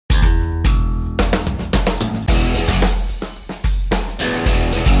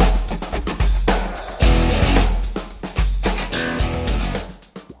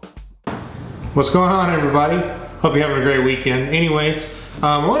What's going on, everybody? Hope you're having a great weekend. Anyways,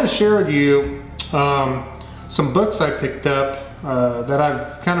 I want to share with you some books I picked up that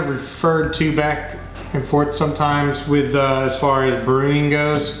I've kind of referred to back and forth sometimes with as far as brewing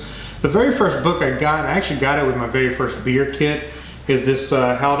goes. The very first book I got, and I actually got it with my very first beer kit, is this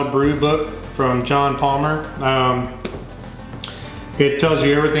How to Brew book from John Palmer. It tells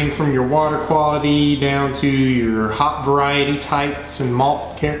you everything from your water quality down to your hop variety types and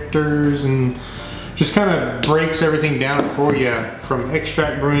malt characters, and just kind of breaks everything down for you from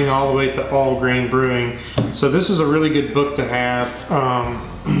extract brewing all the way to all grain brewing. So this is a really good book to have.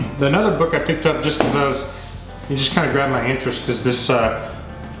 Another book I picked up just because it just kind of grabbed my interest is this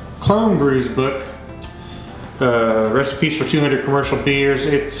Clone Brews book, Recipes for 200 Commercial Beers.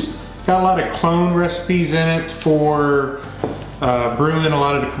 It's got a lot of clone recipes in it for brewing a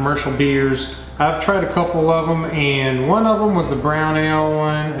lot of the commercial beers. I've tried a couple of them, and one of them was the brown ale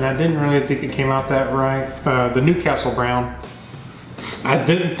one, and I didn't really think it came out that right. The Newcastle Brown. I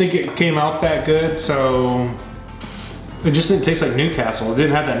didn't think it came out that good, so it just didn't taste like Newcastle. It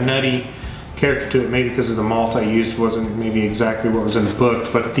didn't have that nutty character to it, maybe because of the malt I used wasn't maybe exactly what was in the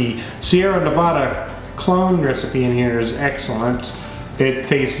book. But the Sierra Nevada clone recipe in here is excellent. It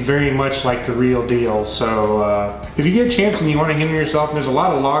tastes very much like the real deal. So if you get a chance and you want to hammer yourself, there's a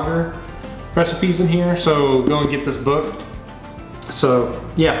lot of lager recipes in here, so go and get this book. So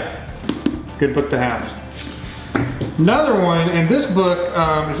yeah, good book to have. Another one, and this book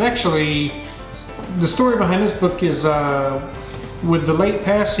is actually, the story behind this book is with the late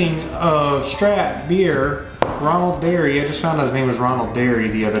passing of Strat Beer, Ronald Derry. I just found out his name was Ronald Derry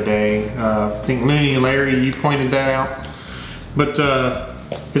the other day. I think Looney and Larry, you pointed that out. But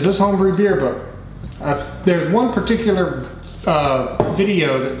is this homebrew beer book? There's one particular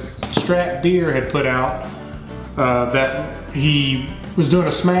video that Strat Beer had put out that he was doing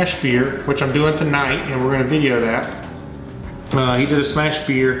a smash beer, which I'm doing tonight, and we're going to video that. He did a smash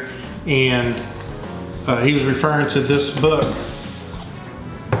beer, and he was referring to this book.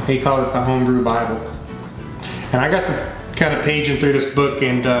 He called it the Homebrew Bible. And I got to kind of paging through this book,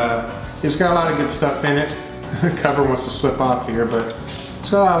 and it's got a lot of good stuff in it. The cover wants to slip off here, but it's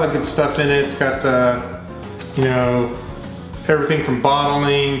got a lot of good stuff in it. It's got, you know, everything from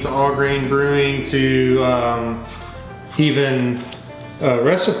bottling to all grain brewing to even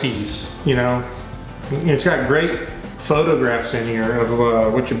recipes, you know. It's got great photographs in here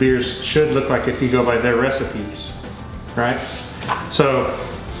of what your beers should look like if you go by their recipes, right? So,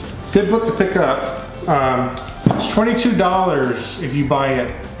 good book to pick up. It's $22 if you buy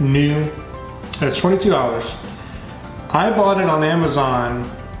it new. It's $22. I bought it on Amazon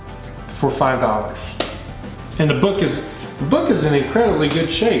for $5. And the book is in incredibly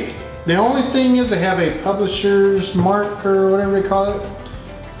good shape. The only thing is they have a publisher's mark, or whatever they call it,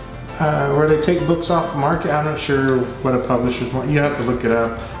 where they take books off the market. I'm not sure what a publisher's mark, you have to look it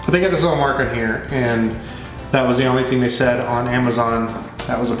up. But they got this little mark in here, and that was the only thing they said on Amazon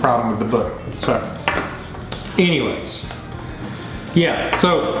that was a problem with the book. So, anyways. Yeah,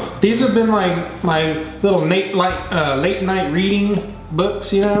 so these have been like my little late night reading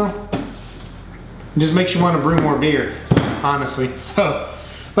books, you know. It just makes you want to brew more beer, honestly. So,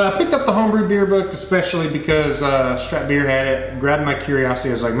 but I picked up the homebrew beer book especially because Strat Beer had it. Grabbed my curiosity.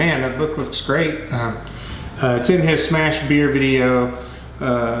 I was like, man, that book looks great. It's in his Smash Beer video.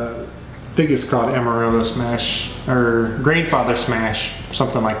 I think it's called Amarillo Smash or Grainfather Smash,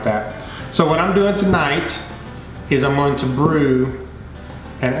 something like that. So what I'm doing tonight is I'm going to brew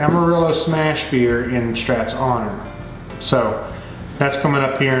an Amarillo Smash beer in Strat's honor. So that's coming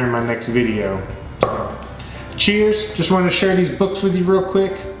up here in my next video. So, cheers, just wanted to share these books with you real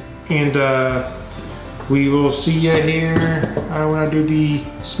quick, and we will see you here when I do the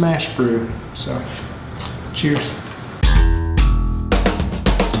Smash brew. So cheers.